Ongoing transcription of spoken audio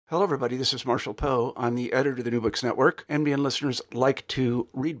Hello, everybody. This is Marshall Poe. I'm the editor of the New Books Network. NBN listeners like to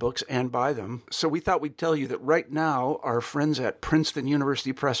read books and buy them. So we thought we'd tell you that right now, our friends at Princeton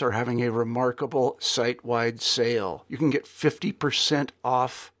University Press are having a remarkable site-wide sale. You can get 50%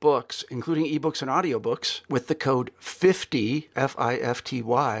 off books, including ebooks and audiobooks, with the code 50,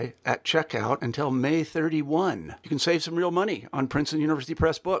 F-I-F-T-Y, at checkout until May 31. You can save some real money on Princeton University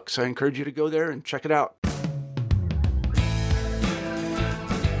Press books. I encourage you to go there and check it out.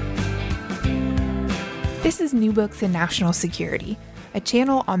 This is New Books in National Security, a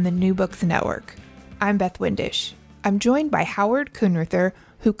channel on the New Books Network. I'm Beth Windisch. I'm joined by Howard Kunreuther,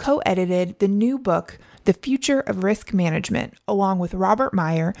 who co-edited the new book, The Future of Risk Management, along with Robert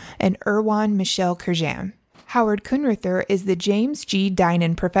Meyer and Erwan Michel Kerjan. Howard Kunreuther is the James G.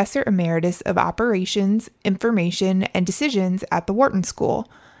 Dinan Professor Emeritus of Operations, Information, and Decisions at the Wharton School,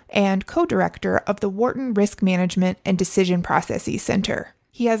 and co-director of the Wharton Risk Management and Decision Processes Center.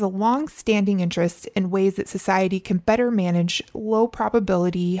 He has a long-standing interest in ways that society can better manage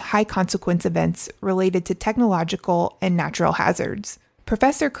low-probability, high-consequence events related to technological and natural hazards.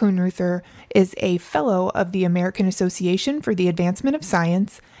 Professor Kunreuther is a Fellow of the American Association for the Advancement of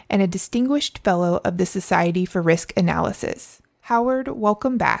Science and a Distinguished Fellow of the Society for Risk Analysis. Howard,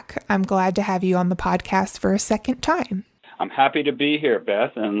 welcome back. I'm glad to have you on the podcast for a second time. I'm happy to be here,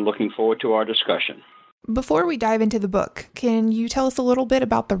 Beth, and looking forward to our discussion. Before we dive into the book, can you tell us a little bit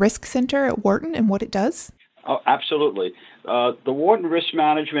about the Risk Center at Wharton and what it does? Oh, absolutely. The Wharton Risk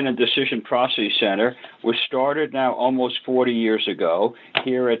Management and Decision Process Center was started now almost 40 years ago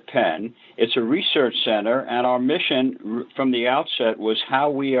here at Penn. It's a research center, and our mission from the outset was how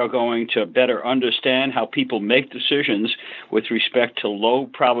we are going to better understand how people make decisions with respect to low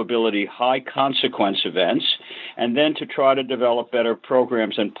probability, high consequence events, and then to try to develop better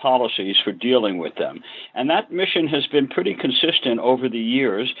programs and policies for dealing with them. And that mission has been pretty consistent over the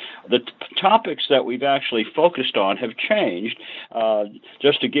years. The topics that we've actually focused on have changed.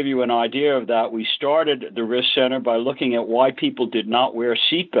 Just to give you an idea of that, we started the Risk Center by looking at why people did not wear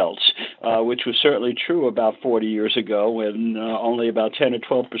seatbelts, which was certainly true about 40 years ago when only about 10 or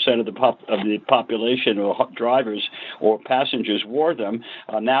 12% of the population or drivers or passengers wore them.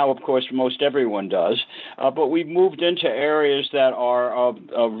 Now, of course, most everyone does. But we've moved into areas that are of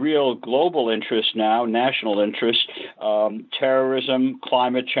real global interest now, national interest, terrorism,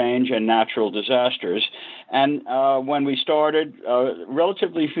 climate change, and natural disasters. And when we started,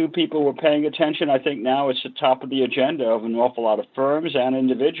 relatively few people were paying attention. I think now it's the top of the agenda of an awful lot of firms and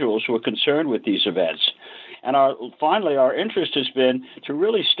individuals who are concerned with these events. And finally, our interest has been to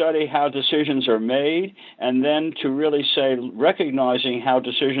really study how decisions are made, and then to really say, recognizing how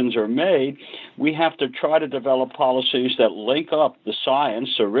decisions are made, we have to try to develop policies that link up the science,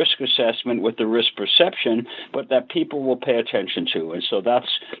 or risk assessment, with the risk perception, but that people will pay attention to. And so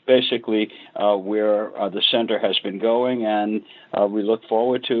that's basically where the center has been going, and we look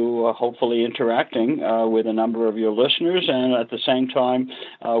forward to hopefully interacting with a number of your listeners, and at the same time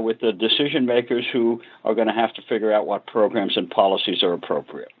with the decision makers who are going to have to figure out what programs and policies are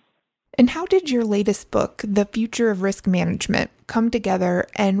appropriate. And how did your latest book, The Future of Risk Management, come together,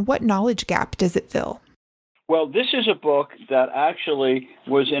 and what knowledge gap does it fill? Well, this is a book that actually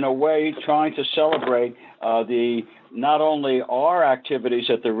was in a way trying to celebrate not only our activities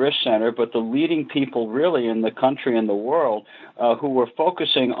at the Risk Center, but the leading people really in the country and the world who were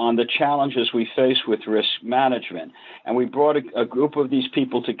focusing on the challenges we face with risk management. And we brought a group of these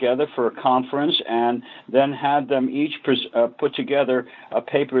people together for a conference and then had them each put together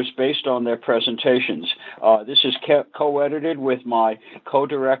papers based on their presentations. This is co-edited with my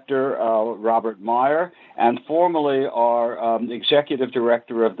co-director, Robert Meyer, and formerly our executive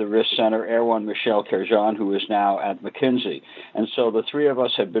director of the Risk Center, Erwan Michel Kerjan, who is now at McKinsey. And so the three of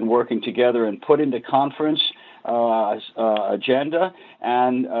us have been working together and putting the conference agenda,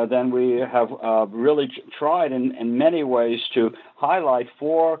 and then we have really tried in many ways to highlight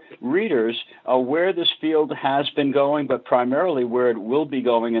for readers where this field has been going, but primarily where it will be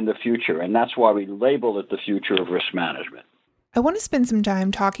going in the future. And that's why we label it The Future of Risk Management. I want to spend some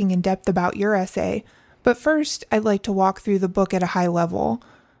time talking in depth about your essay, but first I'd like to walk through the book at a high level.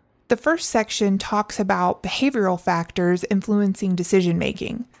 The first section talks about behavioral factors influencing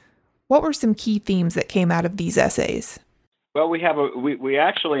decision-making. What were some key themes that came out of these essays? Well, we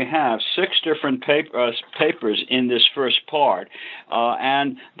actually have 6 different papers in this first part,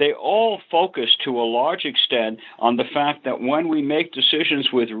 and they all focus to a large extent on the fact that when we make decisions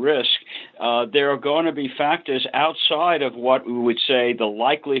with risk, there are going to be factors outside of what we would say the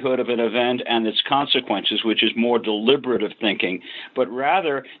likelihood of an event and its consequences, which is more deliberative thinking, but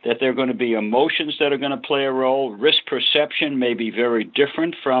rather that there are going to be emotions that are going to play a role. Risk perception may be very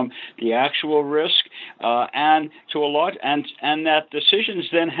different from the actual risk, and that decisions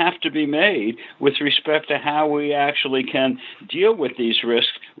then have to be made with respect to how we actually can deal with these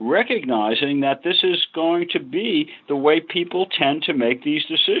risks, recognizing that this is going to be the way people tend to make these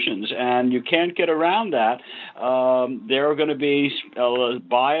decisions, and you can't get around that. There are going to be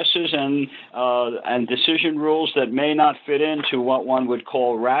biases and decision rules that may not fit into what one would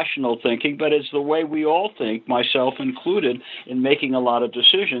call rational thinking, but it's the way we all think, myself included, in making a lot of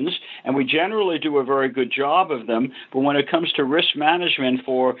decisions, and we generally do a very good job of them. But when it comes to risk management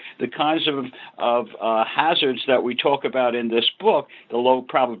for the kinds of hazards that we talk about in this book, the low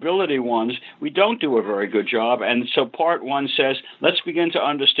probability ones, we don't do a very good job. And so part one says, let's begin to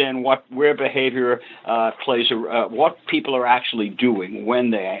understand where behavior plays, what people are actually doing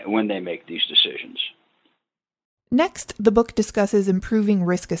when they make these decisions. Next, the book discusses improving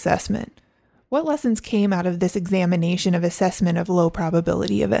risk assessment. What lessons came out of this examination of assessment of low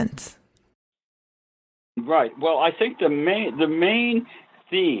probability events? Right. Well, I think the main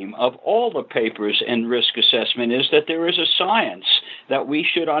theme of all the papers in risk assessment is that there is a science that we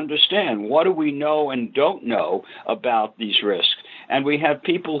should understand. What do we know and don't know about these risks? And we have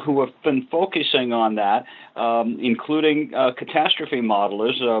people who have been focusing on that, including catastrophe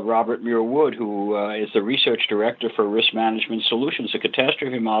modelers, Robert Muir Wood, who is the research director for Risk Management Solutions. The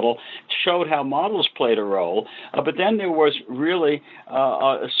catastrophe model showed how models played a role, but then there was really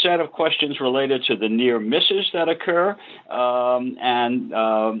a set of questions related to the near misses that occur and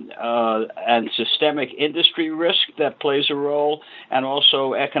systemic industry risk that plays a role, and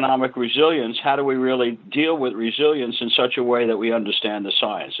also economic resilience. How do we really deal with resilience in such a way that we understand the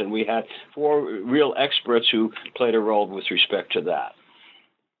science? And we had 4 real experts who played a role with respect to that.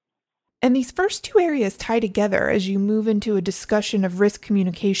 And these first 2 areas tie together as you move into a discussion of risk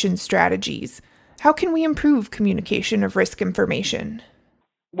communication strategies. How can we improve communication of risk information?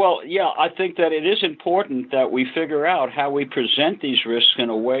 Well, yeah, I think that it is important that we figure out how we present these risks in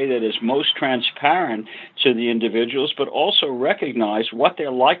a way that is most transparent to the individuals, but also recognize what they're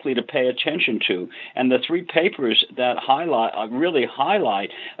likely to pay attention to. And the 3 papers that really highlight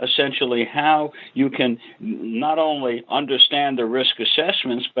essentially how you can not only understand the risk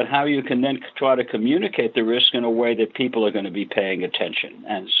assessments, but how you can then try to communicate the risk in a way that people are going to be paying attention.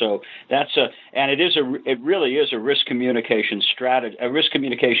 And so it really is a risk communication strategy. A risk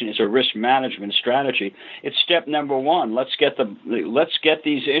communication is a risk management strategy. It's step number 1. Let's get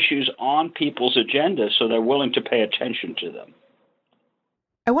these issues on people's agenda so they're willing to pay attention to them.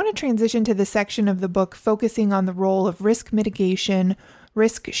 I want to transition to the section of the book focusing on the role of risk mitigation,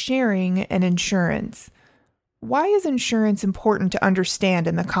 risk sharing, and insurance. Why is insurance important to understand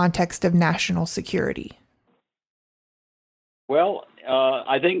in the context of national security? Well,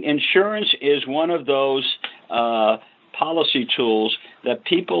 I think insurance is one of those policy tools that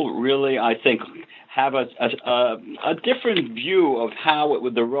people really, I think, have a different view of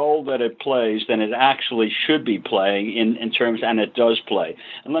the role that it plays than it actually should be playing in terms, and it does play.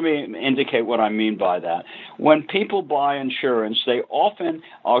 And let me indicate what I mean by that. When people buy insurance, they often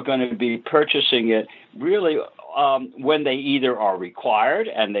are going to be purchasing it really when they either are required,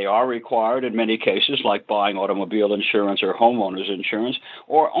 and they are required in many cases, like buying automobile insurance or homeowners insurance,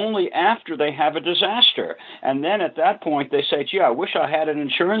 or only after they have a disaster. And then at that point they say, gee, I wish I had an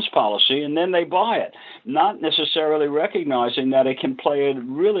insurance policy, and then they buy it, not necessarily recognizing that it can play a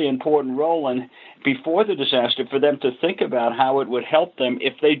really important role in before the disaster for them to think about how it would help them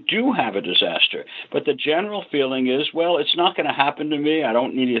if they do have a disaster. But the general feeling is, well, it's not going to happen to me. I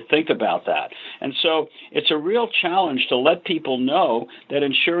don't need to think about that. And so it's a real challenge to let people know that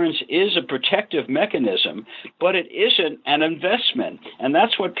insurance is a protective mechanism, but it isn't an investment. And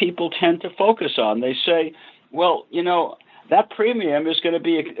that's what people tend to focus on. They say, well, that premium is going to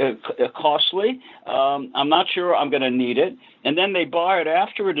be costly. I'm not sure I'm going to need it. And then they buy it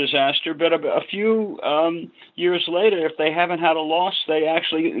after a disaster, but a few years later, if they haven't had a loss, they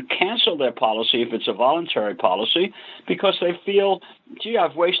actually cancel their policy if it's a voluntary policy because they feel, gee,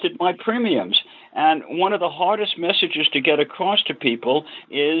 I've wasted my premiums. And one of the hardest messages to get across to people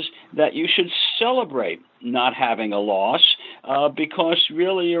is that you should celebrate not having a loss because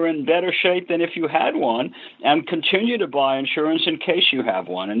really you're in better shape than if you had one, and continue to buy insurance in case you have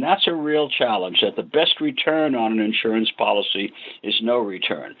one. And that's a real challenge, that the best return on an insurance policy is no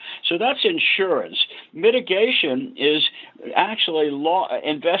return. So that's insurance. Mitigation is actually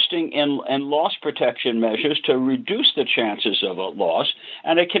investing in loss protection measures to reduce the chances of a loss. costs,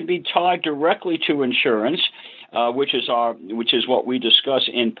 and it can be tied directly to insurance, which is what we discuss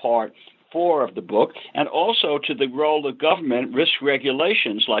in part 4 of the book, and also to the role of government risk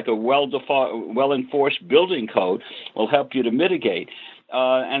regulations like a well-enforced building code will help you to mitigate.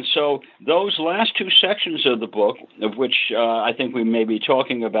 And so those last 2 sections of the book, of which I think we may be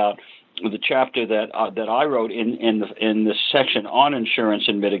talking about the chapter that I wrote in the section on insurance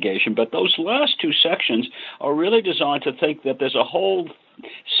and mitigation, but those last 2 sections are really designed to think that there's a whole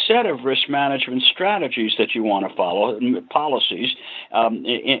set of risk management strategies that you want to follow, policies,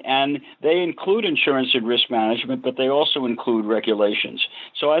 and they include insurance and risk management, but they also include regulations.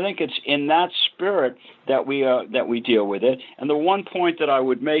 So I think it's in that spirit that we deal with it. And the one point that I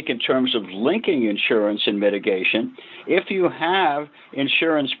would make in terms of linking insurance and mitigation, if you have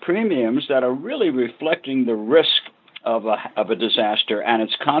insurance premiums that are really reflecting the risk of a disaster and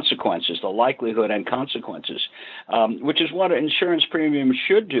its consequences, the likelihood and consequences, which is what an insurance premium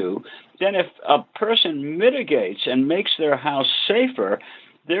should do, then if a person mitigates and makes their house safer,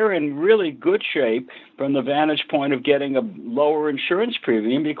 they're in really good shape from the vantage point of getting a lower insurance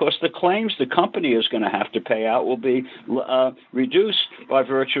premium, because the claims the company is going to have to pay out will be reduced by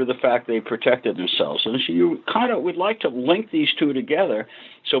virtue of the fact they protected themselves. And so you kind of would like to link these two together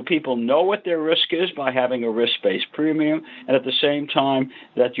so people know what their risk is by having a risk-based premium, and at the same time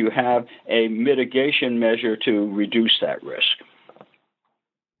that you have a mitigation measure to reduce that risk.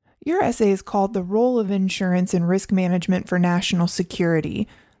 Your essay is called The Role of Insurance in Risk Management for National Security,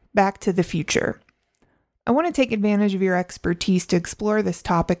 Back to the Future. I want to take advantage of your expertise to explore this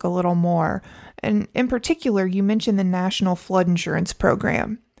topic a little more, and in particular, you mentioned the National Flood Insurance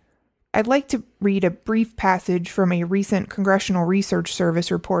Program. I'd like to read a brief passage from a recent Congressional Research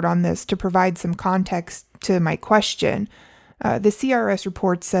Service report on this to provide some context to my question. The CRS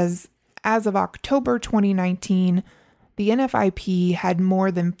report says, as of October 2019, the NFIP had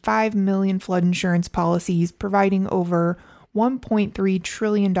more than 5 million flood insurance policies providing over $1.3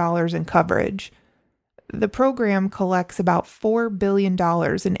 trillion in coverage. The program collects about $4 billion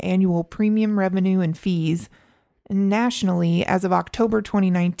in annual premium revenue and fees. And nationally, as of October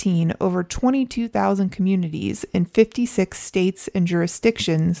 2019, over 22,000 communities in 56 states and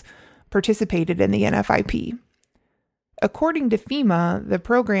jurisdictions participated in the NFIP. According to FEMA, the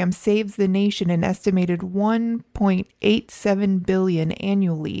program saves the nation an estimated $1.87 billion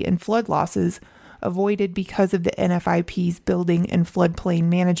annually in flood losses avoided because of the NFIP's building and floodplain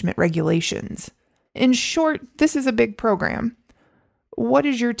management regulations. In short, this is a big program. What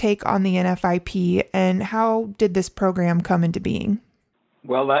is your take on the NFIP, and how did this program come into being?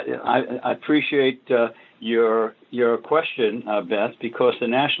 Well, I appreciate your question, Beth, because the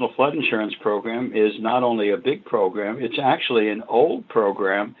National Flood Insurance Program is not only a big program, it's actually an old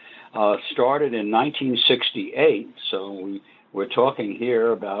program, started in 1968, so we're talking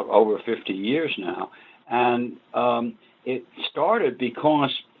here about over 50 years now. And it started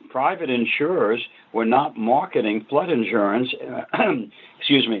because private insurers were not marketing flood insurance.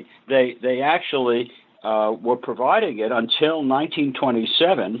 Excuse me. They actually were providing it until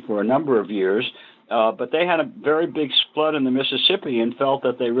 1927 for a number of years, but they had a very big flood in the Mississippi and felt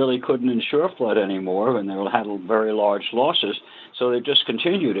that they really couldn't insure flood anymore, and they had very large losses, so they just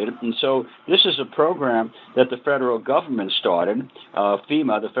continued it. And so this is a program that the federal government started.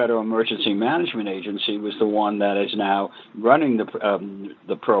 FEMA, the Federal Emergency Management Agency, was the one that is now running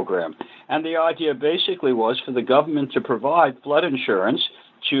the program. And the idea basically was for the government to provide flood insurance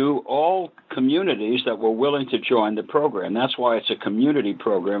to all communities that were willing to join the program. That's why it's a community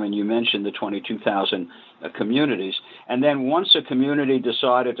program, and you mentioned the 22,000 communities. And then once a community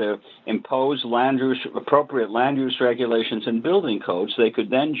decided to impose appropriate land use regulations and building codes, they could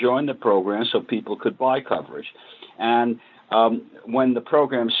then join the program so people could buy coverage. And when the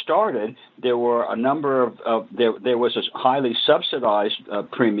program started, there were a number of there was a highly subsidized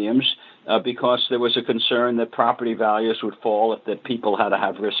premiums because there was a concern that property values would fall if people had to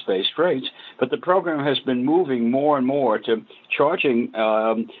have risk-based rates. But the program has been moving more and more to charging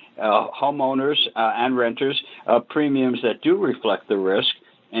homeowners and renters premiums that do reflect the risk,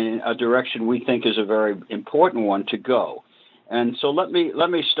 in a direction we think is a very important one to go. And so let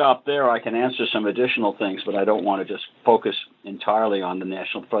me stop there. I can answer some additional things, but I don't want to just focus entirely on the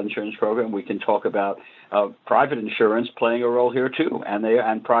National Flood Insurance Program. We can talk about private insurance playing a role here too,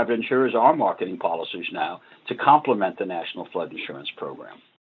 and private insurers are marketing policies now to complement the National Flood Insurance Program.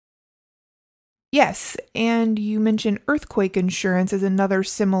 Yes, and you mentioned earthquake insurance as another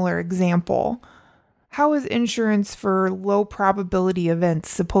similar example. How is insurance for low probability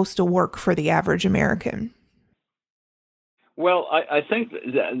events supposed to work for the average American? Well, I think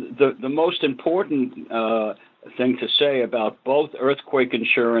the most important thing to say about both earthquake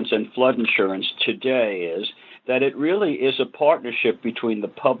insurance and flood insurance today is that it really is a partnership between the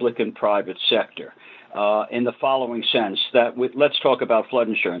public and private sector. In the following sense, that let's talk about flood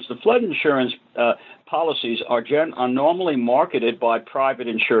insurance. The flood insurance policies are normally marketed by private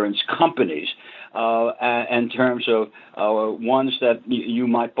insurance companies in terms of ones that you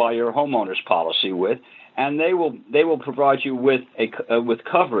might buy your homeowner's policy with, and they will provide you with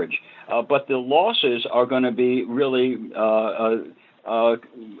coverage. But the losses are going to be really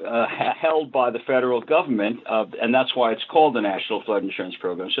held by the federal government, and that's why it's called the National Flood Insurance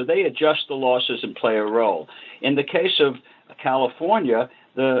Program. So they adjust the losses and play a role. In the case of California,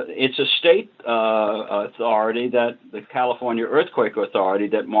 it's a state authority, that the California Earthquake Authority,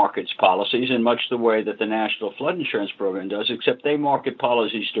 that markets policies in much the way that the National Flood Insurance Program does, except they market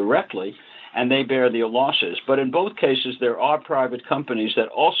policies directly and they bear the losses. But in both cases, there are private companies that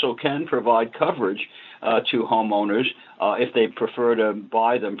also can provide coverage to homeowners if they prefer to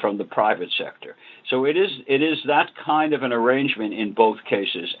buy them from the private sector. So it is that kind of an arrangement in both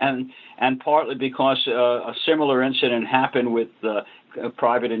cases, and partly because a similar incident happened with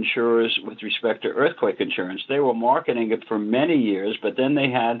private insurers with respect to earthquake insurance. They were marketing it for many years, but then they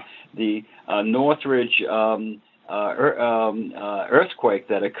had the Northridge earthquake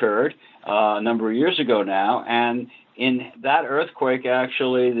that occurred a number of years ago now, and in that earthquake,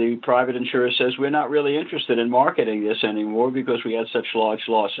 actually, the private insurer says, we're not really interested in marketing this anymore because we had such large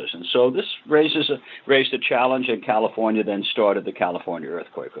losses. And so this raised a challenge, and California then started the California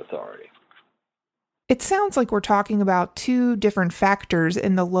Earthquake Authority. It sounds like we're talking about two different factors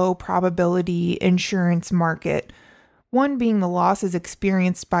in the low probability insurance market. One being the losses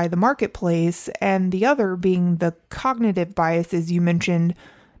experienced by the marketplace, and the other being the cognitive biases you mentioned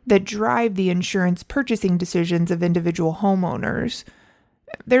that drive the insurance purchasing decisions of individual homeowners.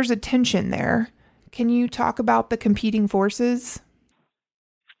 There's a tension there. Can you talk about the competing forces?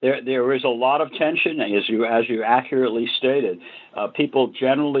 There is a lot of tension, as you accurately stated. People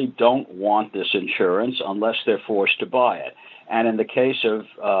generally don't want this insurance unless they're forced to buy it. And in the case of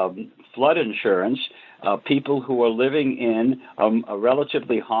flood insurance, people who are living in a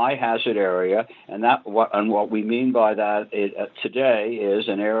relatively high hazard area, and what we mean by that today is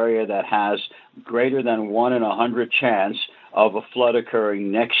an area that has greater than 1 in 100 chance of a flood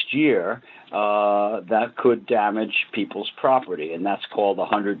occurring next year that could damage people's property, and that's called the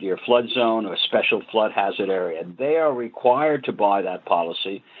 100-year flood zone or special flood hazard area. They are required to buy that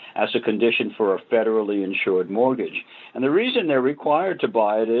policy as a condition for a federally insured mortgage. And the reason they're required to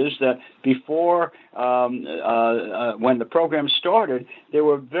buy it is that before, when the program started, there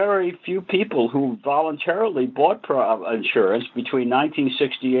were very few people who voluntarily bought insurance between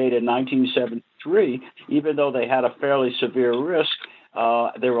 1968 and 1973, even though they had a fairly severe risk.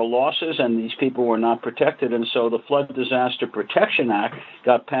 There were losses, and these people were not protected, and so the Flood Disaster Protection Act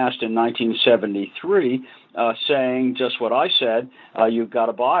got passed in 1973, saying just what I said, you've got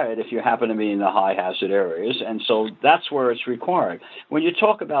to buy it if you happen to be in the high hazard areas, and so that's where it's required. When you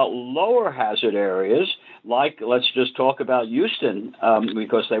talk about lower hazard areas, like let's just talk about Houston,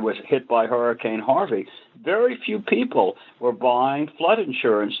 because they were hit by Hurricane Harvey, very few people were buying flood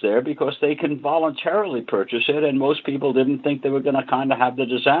insurance there because they can voluntarily purchase it, and most people didn't think they were going to kind of have the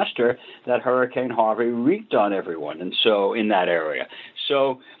disaster that Hurricane Harvey wreaked on everyone, and so in that area.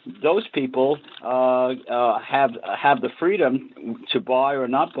 So those people have the freedom to buy or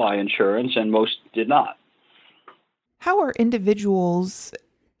not buy insurance, and most did not. How are individuals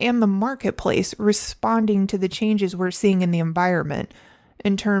and the marketplace responding to the changes we're seeing in the environment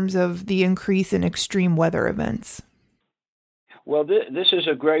in terms of the increase in extreme weather events? Well, this is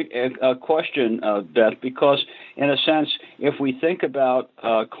a great question, Beth, because in a sense, if we think about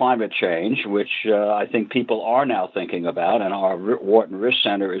climate change, which I think people are now thinking about, and our Wharton Risk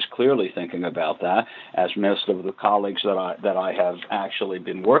Center is clearly thinking about that, as most of the colleagues that I have actually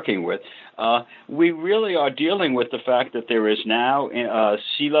been working with, we really are dealing with the fact that there is now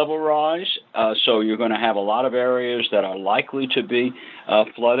sea level rise, so you're going to have a lot of areas that are likely to be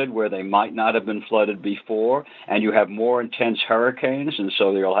flooded where they might not have been flooded before, and you have more intense hurricanes, and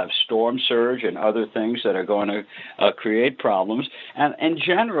so you'll have storm surge and other things that are going to create problems. And in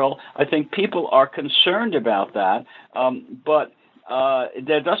general, I think people are concerned about that, but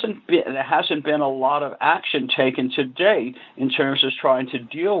there hasn't been a lot of action taken to date in terms of trying to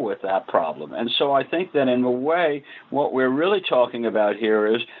deal with that problem. And so I think that in a way, what we're really talking about here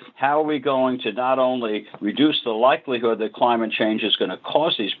is how are we going to not only reduce the likelihood that climate change is going to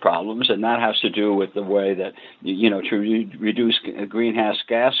cause these problems, and that has to do with the way that, to reduce greenhouse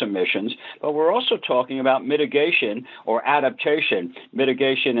gas emissions, but we're also talking about mitigation or adaptation,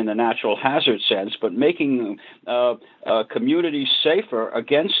 mitigation in the natural hazard sense, but making communities safer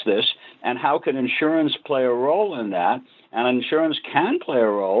against this, and how can insurance play a role in that? And insurance can play a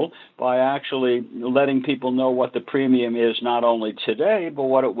role by actually letting people know what the premium is not only today, but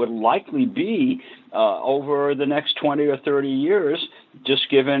what it would likely be over the next 20 or 30 years, just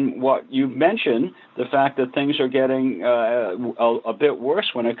given what you've mentioned, the fact that things are getting a bit worse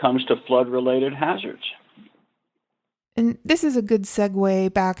when it comes to flood-related hazards. And this is a good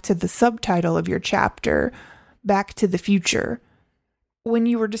segue back to the subtitle of your chapter, Back to the Future. When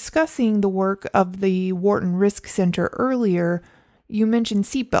you were discussing the work of the Wharton Risk Center earlier, you mentioned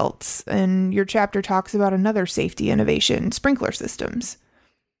seatbelts, and your chapter talks about another safety innovation, sprinkler systems.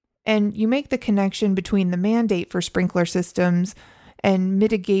 And you make the connection between the mandate for sprinkler systems and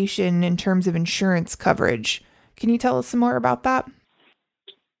mitigation in terms of insurance coverage. Can you tell us some more about that?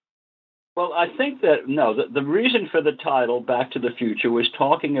 Well, I think that, the reason for the title, Back to the Future, was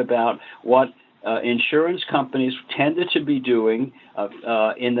talking about what insurance companies tended to be doing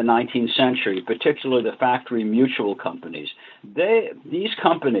in the 19th century, particularly the factory mutual companies. These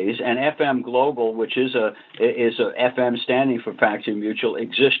companies, and FM Global, which is a FM standing for Factory Mutual,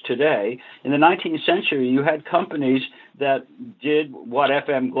 exists today. In the 19th century, you had companies that did what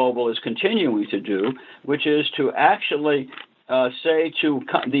FM Global is continuing to do, which is to actually say to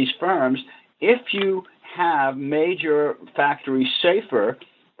these firms, if you have major factories safer,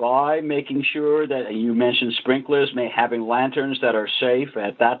 by making sure that you mentioned sprinklers, having lanterns that are safe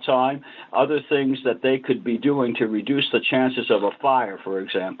at that time, other things that they could be doing to reduce the chances of a fire, for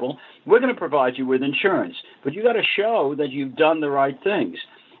example, we're going to provide you with insurance. But you got to show that you've done the right things.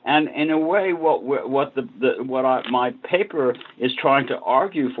 And in a way, my paper is trying to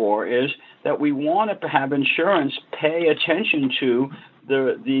argue for is that we want to have insurance pay attention to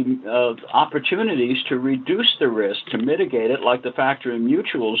the opportunities to reduce the risk, to mitigate it, like the factory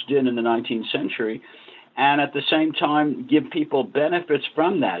mutuals did in the 19th century, and at the same time give people benefits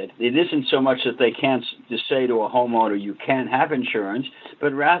from that. It isn't so much that they can't just say to a homeowner, you can't have insurance,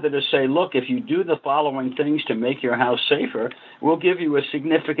 but rather to say, look, if you do the following things to make your house safer, we'll give you a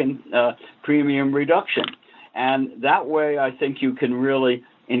significant premium reduction. And that way, I think you can really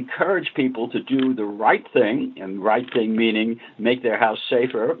encourage people to do the right thing, and right thing meaning make their house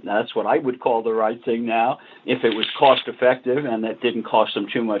safer. That's what I would call the right thing now, if it was cost effective and that didn't cost them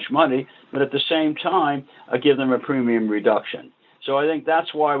too much money, but at the same time, give them a premium reduction. So I think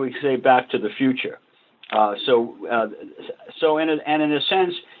that's why we say back to the future. So in a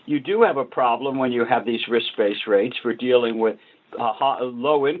sense, you do have a problem when you have these risk-based rates for dealing with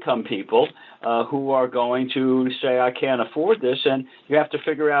low-income people who are going to say, I can't afford this, and you have to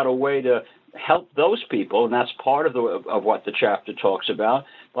figure out a way to help those people, and that's part of what the chapter talks about,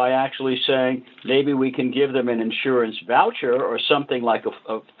 by actually saying maybe we can give them an insurance voucher or something like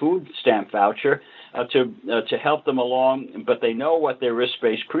a food stamp voucher to help them along, but they know what their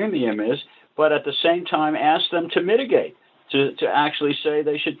risk-based premium is, but at the same time ask them to mitigate. To actually say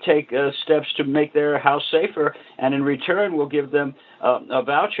they should take steps to make their house safer, and in return we'll give them a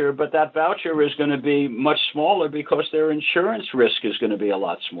voucher, but that voucher is going to be much smaller because their insurance risk is going to be a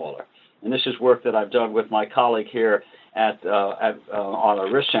lot smaller. And this is work that I've done with my colleague here at our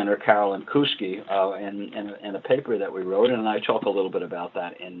risk center, Carolyn Kuski, in a paper that we wrote, and I talk a little bit about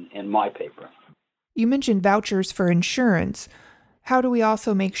that in my paper. You mentioned vouchers for insurance. How do we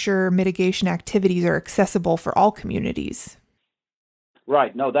also make sure mitigation activities are accessible for all communities?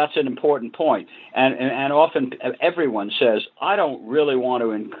 Right. No, that's an important point. And often everyone says, I don't really want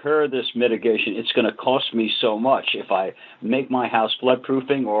to incur this mitigation. It's going to cost me so much if I make my house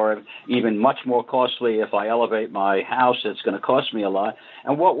floodproofing, or even much more costly if I elevate my house, it's going to cost me a lot.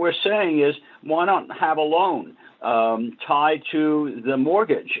 And what we're saying is, why not have a loan tied to the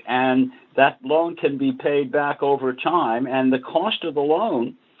mortgage? And that loan can be paid back over time, and the cost of the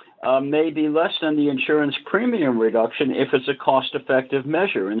loan may be less than the insurance premium reduction if it's a cost-effective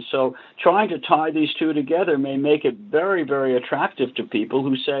measure. And so trying to tie these two together may make it very, very attractive to people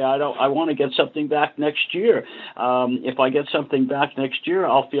who say, I want to get something back next year. If I get something back next year,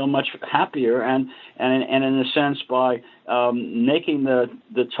 I'll feel much happier. And in a sense, by making the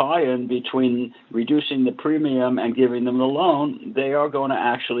tie-in between reducing the premium and giving them the loan, they are going to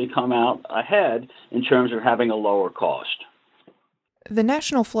actually come out ahead in terms of having a lower cost. The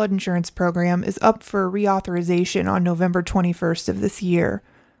National Flood Insurance Program is up for reauthorization on November 21st of this year.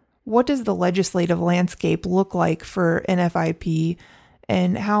 What does the legislative landscape look like for NFIP,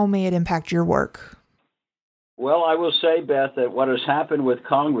 and how may it impact your work? Well, I will say, Beth, that what has happened with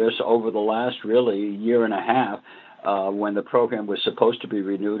Congress over the last really year and a half, when the program was supposed to be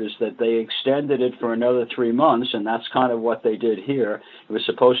renewed, is that they extended it for another 3 months, and that's kind of what they did here. It was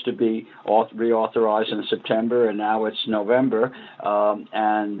supposed to be reauthorized in September, and now it's November,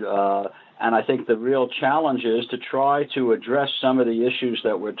 and I think the real challenge is to try to address some of the issues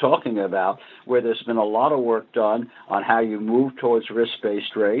that we're talking about, where there's been a lot of work done on how you move towards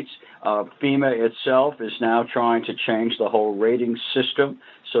risk-based rates. FEMA itself is now trying to change the whole rating system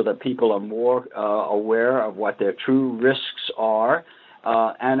so that people are more aware of what their true risks are.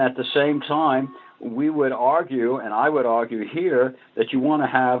 And at the same time, we would argue, and I would argue here, that you want to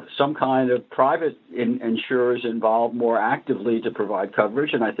have some kind of private insurers involved more actively to provide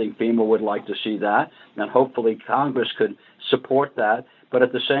coverage, and I think FEMA would like to see that, and hopefully Congress could support that. But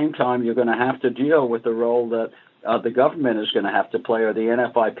at the same time, you're going to have to deal with the role that the government is going to have to play, or the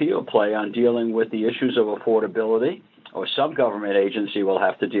NFIP will play, on dealing with the issues of affordability, or some government agency will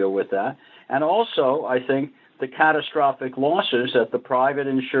have to deal with that. And also, I think, the catastrophic losses that the private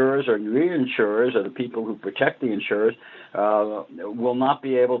insurers or reinsurers, or the people who protect the insurers, will not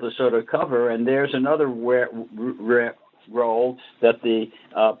be able to sort of cover. And there's another role that the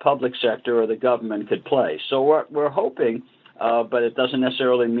public sector or the government could play. So we're hoping, but it doesn't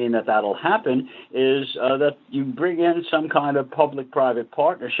necessarily mean that that'll happen, is that you bring in some kind of public-private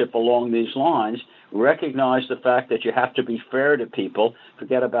partnership along these lines, recognize the fact that you have to be fair to people,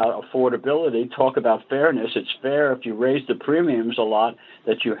 forget about affordability, talk about fairness. It's fair if you raise the premiums a lot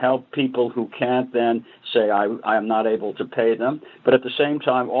that you help people who can't then say, I am not able to pay them, but at the same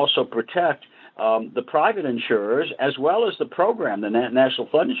time also protect the private insurers, as well as the program, the National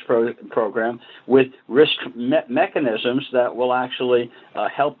Flood Insurance Program, with risk mechanisms that will actually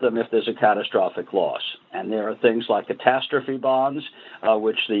help them if there's a catastrophic loss. And there are things like catastrophe bonds,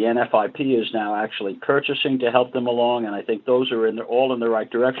 which the NFIP is now actually purchasing to help them along, and I think those are all in the right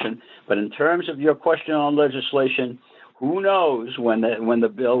direction. But in terms of your question on legislation, who knows when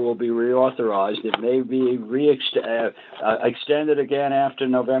the bill will be reauthorized? It may be extended again after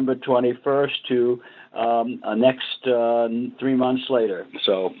November 21st to next 3 months later.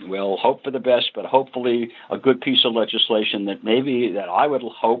 So we'll hope for the best, but hopefully a good piece of legislation that I would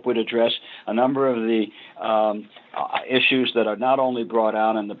hope would address a number of the issues that are not only brought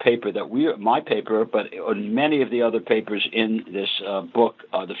out in the paper my paper, but in many of the other papers in this book,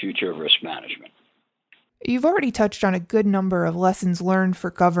 The Future of Risk Management. You've already touched on a good number of lessons learned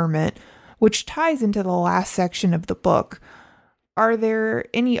for government, which ties into the last section of the book. Are there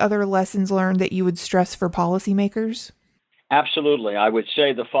any other lessons learned that you would stress for policymakers? Absolutely. I would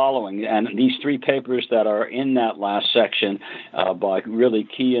say the following, and these 3 papers that are in that last section by really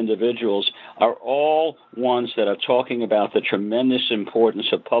key individuals are all ones that are talking about the tremendous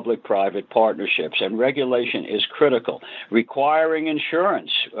importance of public-private partnerships, and regulation is critical. Requiring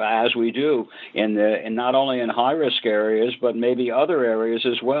insurance, as we do in not only in high-risk areas, but maybe other areas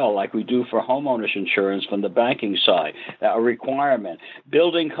as well, like we do for homeowners insurance from the banking side, a requirement.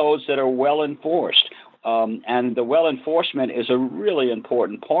 Building codes that are well enforced. And the well enforcement is a really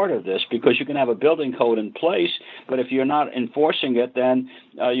important part of this, because you can have a building code in place, but if you're not enforcing it, then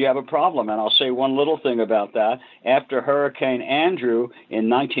you have a problem. And I'll say one little thing about that. After Hurricane Andrew in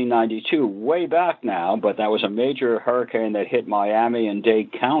 1992, way back now, but that was a major hurricane that hit Miami and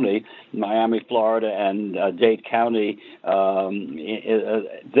Dade County, Miami, Florida, and Dade County,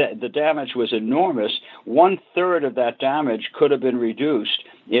 the damage was enormous. 1/3 of that damage could have been reduced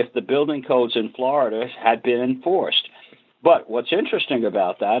if the building codes in Florida had been enforced. But what's interesting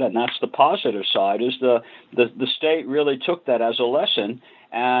about that, and that's the positive side, is the state really took that as a lesson,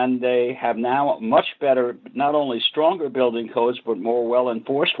 and they have now much better, not only stronger building codes, but more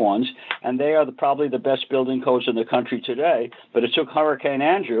well-enforced ones, and they are probably the best building codes in the country today. But it took Hurricane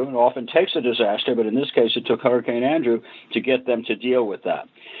Andrew, and it often takes a disaster, but in this case it took Hurricane Andrew to get them to deal with that.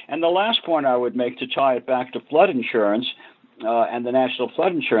 And the last point I would make, to tie it back to flood insurance, and the National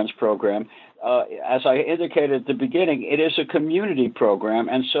Flood Insurance Program, as I indicated at the beginning, it is a community program,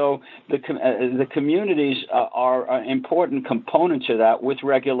 and so the communities are an important component to that with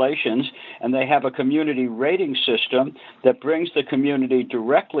regulations, and they have a community rating system that brings the community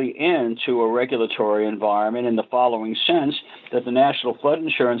directly into a regulatory environment in the following sense, that the National Flood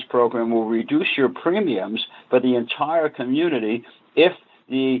Insurance Program will reduce your premiums for the entire community if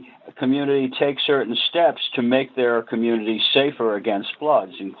the community take certain steps to make their community safer against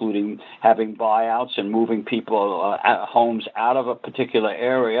floods, including having buyouts and moving people homes out of a particular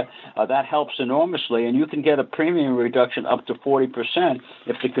area. That helps enormously, and you can get a premium reduction up to 40%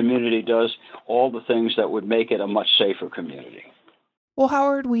 if the community does all the things that would make it a much safer community. Well,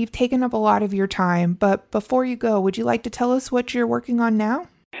 Howard, we've taken up a lot of your time, but before you go, would you like to tell us what you're working on now?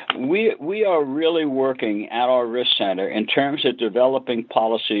 We are really working at our risk center in terms of developing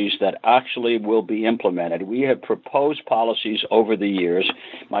policies that actually will be implemented. We have proposed policies over the years.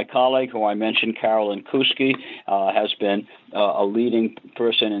 My colleague, who I mentioned, Carolyn Kuski, has been a leading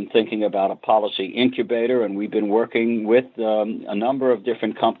person in thinking about a policy incubator, and we've been working with a number of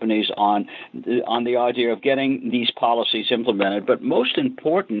different companies on the idea of getting these policies implemented. But most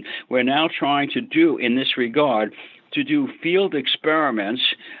important, we're now trying to do in this regard to do field experiments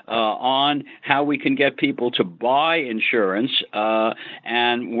on how we can get people to buy insurance,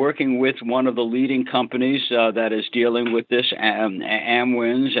 and working with one of the leading companies that is dealing with this,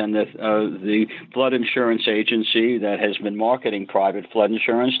 Amwins, and the flood insurance agency that has been marketing private flood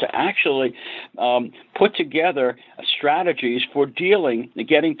insurance, to actually put together strategies for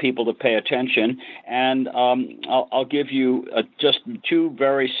getting people to pay attention. And I'll give you just two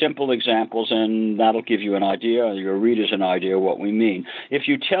very simple examples, and that'll give you an idea, your readers an idea what we mean. If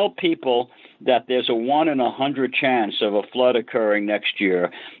you tell people that there's a 1 in 100 chance of a flood occurring next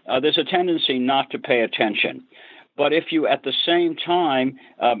year, there's a tendency not to pay attention. But if you at the same time,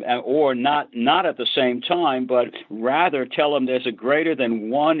 or not at the same time, but rather tell them there's a greater than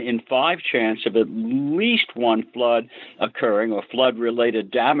 1 in 5 chance of at least one flood occurring or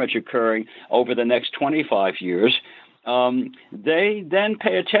flood-related damage occurring over the next 25 years, they then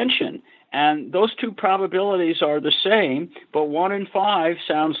pay attention. And those two probabilities are the same, but 1 in 5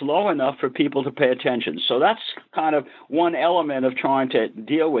 sounds low enough for people to pay attention. So that's kind of one element of trying to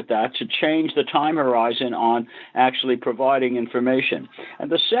deal with that, to change the time horizon on actually providing information.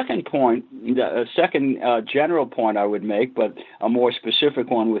 And the second point, the second general point I would make, but a more specific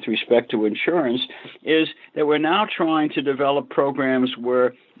one with respect to insurance, is that we're now trying to develop programs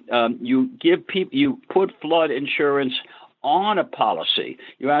where you put flood insurance on a policy.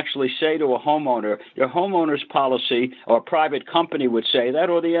 You actually say to a homeowner, your homeowner's policy, or a private company would say that,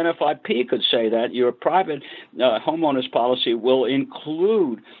 or the NFIP could say that, your private homeowner's policy will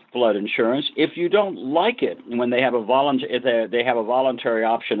include flood insurance. If you don't like it, when they have a voluntary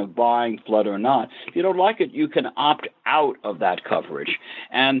option of buying flood or not, if you don't like it, you can opt out of that coverage.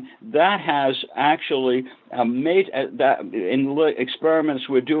 And that has actually in experiments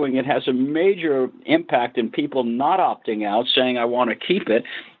we're doing, it has a major impact in people not opting out, saying, I want to keep it,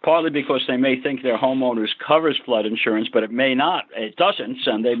 partly because they may think their homeowners covers flood insurance, but it doesn't,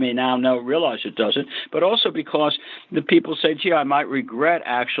 and they may now realize it doesn't, but also because the people say, gee, I might regret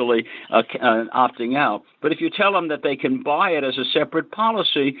actually opting out. But if you tell them that they can buy it as a separate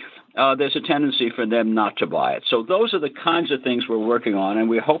policy, there's a tendency for them not to buy it. So those are the kinds of things we're working on, and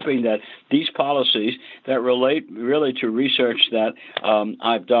we're hoping that these policies that relate really to research that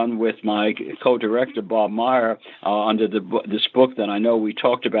I've done with my co-director, Bob Meyer, under this book that I know we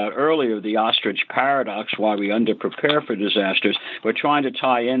talked about earlier, The Ostrich Paradox, Why We Underprepare for Disasters. We're trying to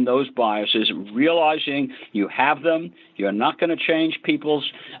tie in those biases, realizing you have them, you're not going to change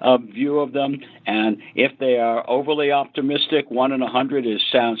people's view of them, and if they are overly optimistic, 1 in 100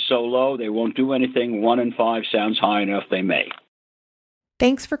 sounds so low, they won't do anything. 1 in 5 sounds high enough, they may.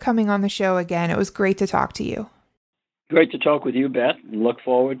 Thanks for coming on the show again. It was great to talk to you. Great to talk with you, Beth. Look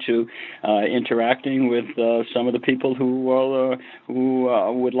forward to interacting with some of the people who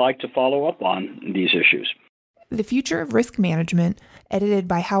would like to follow up on these issues. The Future of Risk Management, edited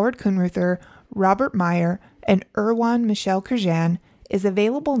by Howard Kunruther, Robert Meyer, and Erwan Michel Kurjan, is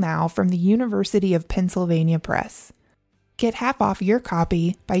available now from the University of Pennsylvania Press. Get half off your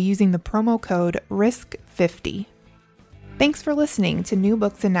copy by using the promo code RISK50. Thanks for listening to New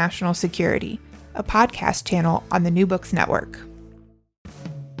Books in National Security, a podcast channel on the New Books Network.